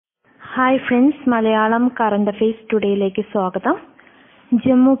Hi friends, Malayalam current affairs ടുഡേയിലേക്ക് സ്വാഗതം.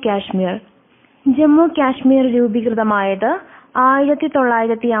 ജമ്മു കാശ്മീർ രൂപീകൃതമായത്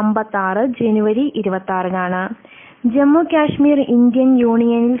 1956 ജനുവരി 26-നാണ്. Jammu Kashmir Indian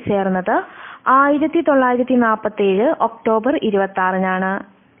യൂണിയനിൽ ചേർന്നത് 1947 ഒക്ടോബർ 26-നാണ്.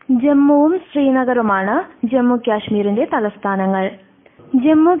 ജമ്മുവും ശ്രീനഗറുമാണ് ജമ്മു കാശ്മീരിന്റെ തലസ്ഥാനങ്ങൾ.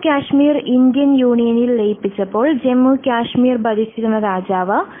 ജമ്മു കാശ്മീർ ഇന്ത്യൻ യൂണിയനിൽ ലയിപ്പിച്ചപ്പോൾ ജമ്മു കാശ്മീർ ഭരിച്ചിരുന്ന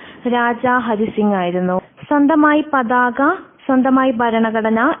രാജാവ് രാജാ ഹരിസിംഗ് ആയിരുന്നു. സ്വന്തമായി പതാക, സ്വന്തമായി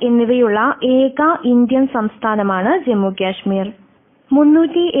ഭരണഘടന എന്നിവയുള്ള ഏക ഇന്ത്യൻ സംസ്ഥാനമാണ് ജമ്മു കാശ്മീർ.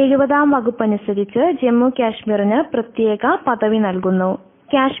 370-ാം വകുപ്പനുസരിച്ച് ജമ്മു കാശ്മീരിന് പ്രത്യേക പദവി നൽകുന്നു.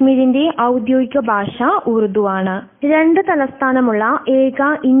 കാശ്മീരിന്റെ ഔദ്യോഗിക ഭാഷ ഉറുദു ആണ്. 2 തലസ്ഥാനമുള്ള ഏക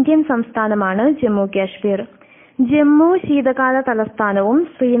ഇന്ത്യൻ സംസ്ഥാനമാണ് ജമ്മു കാശ്മീർ. ജമ്മു ശീതകാല തലസ്ഥാനവും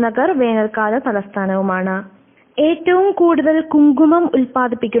ശ്രീനഗർ വേനൽക്കാല തലസ്ഥാനവുമാണ്. ഏറ്റവും കൂടുതൽ കുങ്കുമം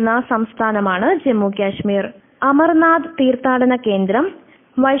ഉൽപ്പാദിപ്പിക്കുന്ന സംസ്ഥാനമാണ് ജമ്മു കാശ്മീർ. അമർനാഥ് തീർത്ഥാടന കേന്ദ്രം,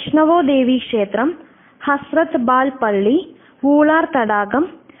 വൈഷ്ണവോ ദേവി ക്ഷേത്രം, ഹസ്രത്ത് ബാൽ പള്ളി, വൂളാർ തടാകം,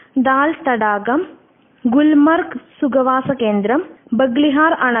 ദാൽ തടാകം, ഗുൽമർഗ് സുഖവാസ കേന്ദ്രം,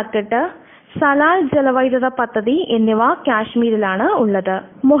 ബഗ്ലിഹാർ അണക്കെട്ട്, സലാൽ ജലവൈദ്യുത പദ്ധതി എന്നിവ കാശ്മീരിലാണ് ഉള്ളത്.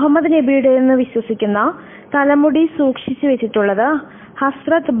 മുഹമ്മദ് നബിയുടേതെന്ന് വിശ്വസിക്കുന്ന തലമുടി സൂക്ഷിച്ചു വെച്ചിട്ടുള്ളത്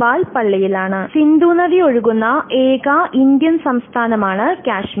ഹസ്രത്ത് ബാൽ പള്ളിയിലാണ്. സിന്ധു നദി ഒഴുകുന്ന ഏക ഇന്ത്യൻ സംസ്ഥാനമാണ്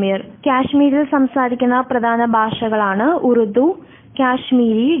കാശ്മീർ. കാശ്മീരിൽ സംസാരിക്കുന്ന പ്രധാന ഭാഷകളാണ് ഉറുദു,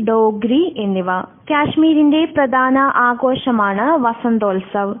 കാശ്മീരി, ഡോഗ്രി എന്നിവ. കാശ്മീരിന്റെ പ്രധാന ആഘോഷമാണ്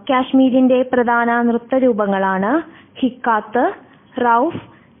വസന്തോത്സവ്. കാശ്മീരിന്റെ പ്രധാന നൃത്തരൂപങ്ങളാണ് ഹിക്കാത്ത്, റൌഫ്,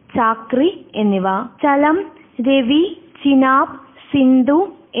 ചാക്രി എന്നിവ. ചലം, രവി, ചിനാബ്, സിന്ധു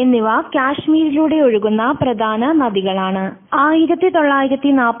എന്നിവ കാശ്മീരിലൂടെ ഒഴുകുന്ന പ്രധാന നദികളാണ്.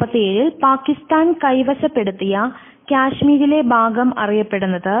 1947 പാകിസ്ഥാൻ കൈവശപ്പെടുത്തിയ കാശ്മീരിലെ ഭാഗം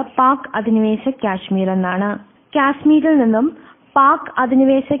അറിയപ്പെടുന്നത് പാക് അധിനിവേശ കാശ്മീർ എന്നാണ്. കാശ്മീരിൽ നിന്നും പാക്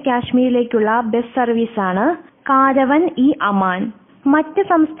അധിനിവേശ കാശ്മീരിലേക്കുള്ള ബസ് സർവീസാണ് കാരവൻ ഇ അമാൻ. മറ്റ്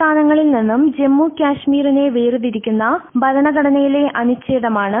സംസ്ഥാനങ്ങളിൽ നിന്നും ജമ്മു കാശ്മീരിനെ വേർതിരിക്കുന്ന ഭരണഘടനയിലെ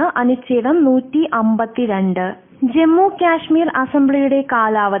അനുച്ഛേദമാണ് അനുച്ഛേദം 152. ജമ്മു കാശ്മീർ അസംബ്ലിയുടെ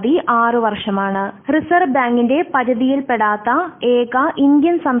കാലാവധി 6 വർഷമാണ്. റിസർവ് ബാങ്കിന്റെ പരിധിയിൽപ്പെടാത്ത ഏക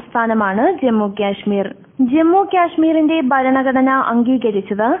ഇന്ത്യൻ സംസ്ഥാനമാണ് ജമ്മു കാശ്മീർ. ജമ്മു കാശ്മീരിന്റെ ഭരണഘടന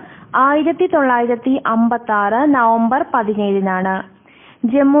അംഗീകരിച്ചത് 1956 നവംബർ 17-നാണ്.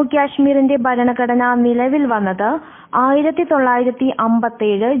 ജമ്മു കാശ്മീരിന്റെ ഭരണഘടന നിലവിൽ വന്നത്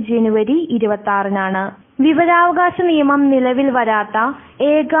 1957 ജനുവരി 26-നാണ്. വിവരാവകാശ നിയമം നിലവിൽ വരാത്ത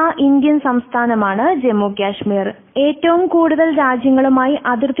ഏക ഇന്ത്യൻ സംസ്ഥാനമാണ് ജമ്മു കാശ്മീർ. ഏറ്റവും കൂടുതൽ രാജ്യങ്ങളുമായി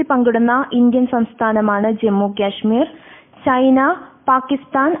അതിർത്തി പങ്കിടുന്ന ഇന്ത്യൻ സംസ്ഥാനമാണ് ജമ്മു കാശ്മീർ. ചൈന,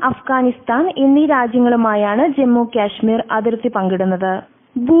 പാകിസ്ഥാൻ, അഫ്ഗാനിസ്ഥാൻ എന്നീ രാജ്യങ്ങളുമായാണ് ജമ്മു കാശ്മീർ അതിർത്തി പങ്കിടുന്നത്.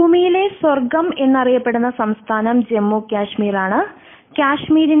 ഭൂമിയിലെ സ്വർഗം എന്നറിയപ്പെടുന്ന സംസ്ഥാനം ജമ്മു കാശ്മീരാണ്.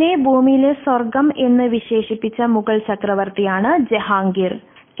 കാശ്മീരിനെ ഭൂമിയിലെ സ്വർഗം എന്ന് വിശേഷിപ്പിച്ച മുഗൾ ചക്രവർത്തിയാണ് ജഹാംഗീർ.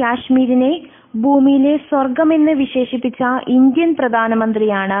 കാശ്മീരിനെ ഭൂമിയിലെ സ്വർഗമെന്ന് വിശേഷിപ്പിച്ച ഇന്ത്യൻ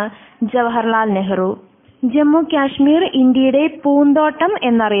പ്രധാനമന്ത്രിയാണ് ജവഹർലാൽ നെഹ്റു. ജമ്മു കാശ്മീർ ഇന്ത്യയുടെ പൂന്തോട്ടം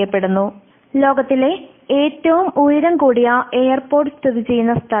എന്നറിയപ്പെടുന്നു. ലോകത്തിലെ ഏറ്റവും ഉയരം കൂടിയ എയർപോർട്ട് സ്ഥിതി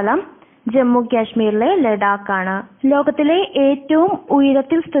ചെയ്യുന്ന സ്ഥലം ജമ്മു കാശ്മീരിലെ ലഡാക്കാണ്. ലോകത്തിലെ ഏറ്റവും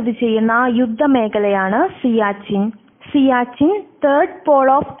ഉയരത്തിൽ സ്ഥിതി ചെയ്യുന്ന യുദ്ധമേഖലയാണ് Siachen. Siachen third Paul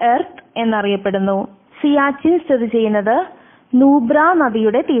of earth എന്നറിയപ്പെടുന്നു. സിയാച്ചിൻ സ്ഥിതി ചെയ്യുന്നത് നൂബ്ര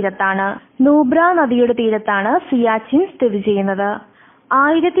നദിയുടെ തീരത്താണ്. നൂബ്ര നദിയുടെ തീരത്താണ് സിയാച്ചിൻ സ്ഥിതി ചെയ്യുന്നത്.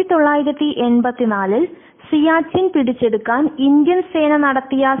 1984 സിയാച്ചിൻ പിടിച്ചെടുക്കാൻ ഇന്ത്യൻ സേന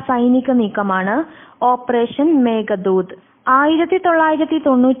നടത്തിയ സൈനിക നീക്കമാണ് ഓപ്പറേഷൻ മേഘദൂത്.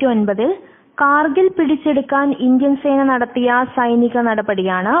 1999 കാർഗിൽ പിടിച്ചെടുക്കാൻ ഇന്ത്യൻ സേന നടത്തിയ സൈനിക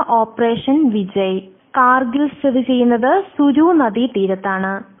നടപടിയാണ് ഓപ്പറേഷൻ വിജയ്. കാർഗിൽ സ്ഥിതി ചെയ്യുന്നത് സുരു നദീ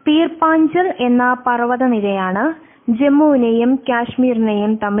തീരത്താണ്. പീർപാഞ്ചൽ എന്ന പർവ്വതനിരയാണ് ജമ്മുവിനെയും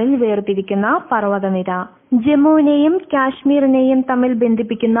കാശ്മീരിനെയും തമ്മിൽ വേർതിരിക്കുന്ന പർവ്വതനിര. ജമ്മുവിനെയും കാശ്മീരിനെയും തമ്മിൽ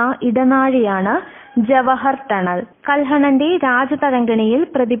ബന്ധിപ്പിക്കുന്ന ഇടനാഴിയാണ് ജവഹർ ടണൽ. കൽഹണന്റെ രാജതരംഗിണിയിൽ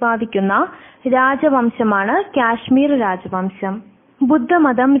പ്രതിപാദിക്കുന്ന രാജവംശമാണ് കാശ്മീർ രാജവംശം.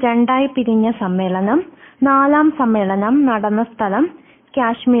 ബുദ്ധമതം 2ആയി പിരിഞ്ഞ സമ്മേളനം, 4ാം സമ്മേളനം നടന്ന സ്ഥലം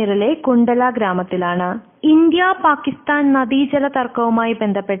കാശ്മീരിലെ കുണ്ടല ഗ്രാമത്തിലാണ്. ഇന്ത്യ പാകിസ്ഥാൻ നദീജല തർക്കവുമായി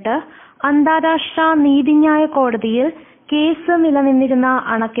ബന്ധപ്പെട്ട് അന്താരാഷ്ട്ര നീതിന്യായ കോടതിയിൽ കേസ് നിലനിന്നിരുന്ന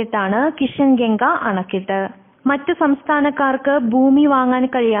അണക്കെട്ടാണ് കിഷൻഗംഗ അണക്കെട്ട്. മറ്റു സംസ്ഥാനക്കാർക്ക് ഭൂമി വാങ്ങാൻ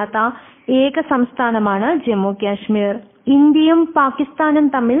കഴിയാത്ത ഏക സംസ്ഥാനമാണ് ജമ്മു കാശ്മീർ. ഇന്ത്യയും പാകിസ്ഥാനും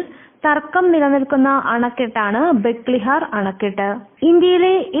തമ്മിൽ തർക്കം നിലനിൽക്കുന്ന അണക്കെട്ടാണ് ബഗ്ലിഹാർ അണക്കെട്ട്.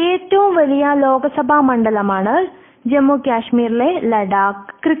 ഇന്ത്യയിലെ ഏറ്റവും വലിയ ലോകസഭാ മണ്ഡലമാണ് ജമ്മു കാശ്മീരിലെ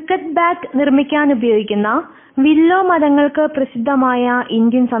ലഡാക്ക്. ക്രിക്കറ്റ് ബാറ്റ് നിർമ്മിക്കാൻ ഉപയോഗിക്കുന്ന വില്ലോ മരങ്ങൾക്ക് പ്രസിദ്ധമായ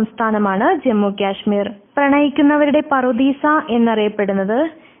ഇന്ത്യൻ സംസ്ഥാനമാണ് ജമ്മു കാശ്മീർ. പ്രണയിക്കുന്നവരുടെ പറുദീസ എന്നറിയപ്പെടുന്നത്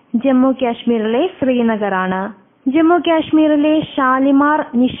ജമ്മു കാശ്മീരിലെ ശ്രീനഗറാണ്. ജമ്മു കാശ്മീരിലെ ഷാലിമാർ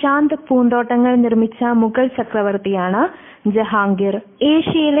നിഷാന്ത് പൂന്തോട്ടങ്ങൾ നിർമ്മിച്ച മുഗൾ ചക്രവർത്തിയാണ് ജഹാംഗീർ.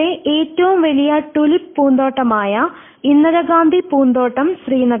 ഏഷ്യയിലെ ഏറ്റവും വലിയ ടുലിപ്പ് പൂന്തോട്ടമായ ഇന്ദിരാഗാന്ധി പൂന്തോട്ടം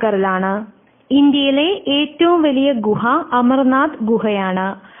ശ്രീനഗറിലാണ്. ഇന്ത്യയിലെ ഏറ്റവും വലിയ ഗുഹ അമർനാഥ്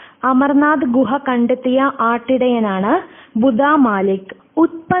ഗുഹയാണ്. അമർനാഥ് ഗുഹ കണ്ടെത്തിയ ആട്ടിടയനാണ് ബുദ്ധ മാലിക്.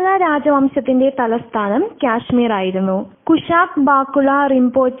 ഉത്പല രാജവംശത്തിന്റെ തലസ്ഥാനം കാശ്മീർ ആയിരുന്നു. കുശാക് ബാക്കുള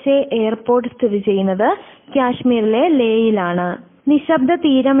റിംപോച്ചെ എയർപോർട്ട് സ്ഥിതി ചെയ്യുന്നത് കാശ്മീരിലെ ലേയിലാണ്. നിശബ്ദ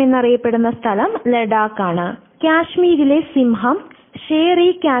തീരം എന്നറിയപ്പെടുന്ന സ്ഥലം ലഡാക്ക് ആണ്. കാശ്മീരിലെ സിംഹം ഷേർ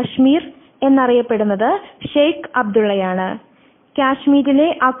ഇ കാശ്മീർ എന്നറിയപ്പെടുന്നത് ഷെയ്ഖ് അബ്ദുള്ളയാണ്.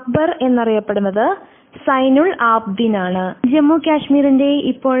 കാശ്മീരിലെ അക്ബർ എന്നറിയപ്പെടുന്നത് സൈനുൾ ആബ്ദീൻ ആണ്. ജമ്മു കാശ്മീരിന്റെ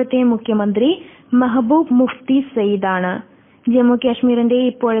ഇപ്പോഴത്തെ മുഖ്യമന്ത്രി മെഹബൂബ് മുഫ്തി സയ്യിദ് ആണ്. ജമ്മു കാശ്മീരിന്റെ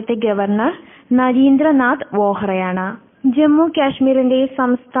ഇപ്പോഴത്തെ ഗവർണർ നരീന്ദ്രനാഥ് വോഹ്റയാണ്. ജമ്മു കാശ്മീരിന്റെ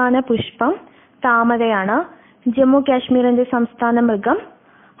സംസ്ഥാന പുഷ്പം താമരയാണ്. ജമ്മു കാശ്മീരിന്റെ സംസ്ഥാന മൃഗം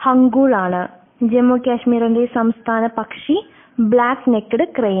ഹങ്കൂൾ ആണ്. ജമ്മു കാശ്മീരിന്റെ സംസ്ഥാന പക്ഷി ബ്ലാക്ക് നെക്ക്ഡ്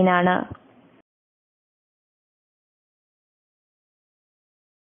ക്രെയിൻ ആണ്.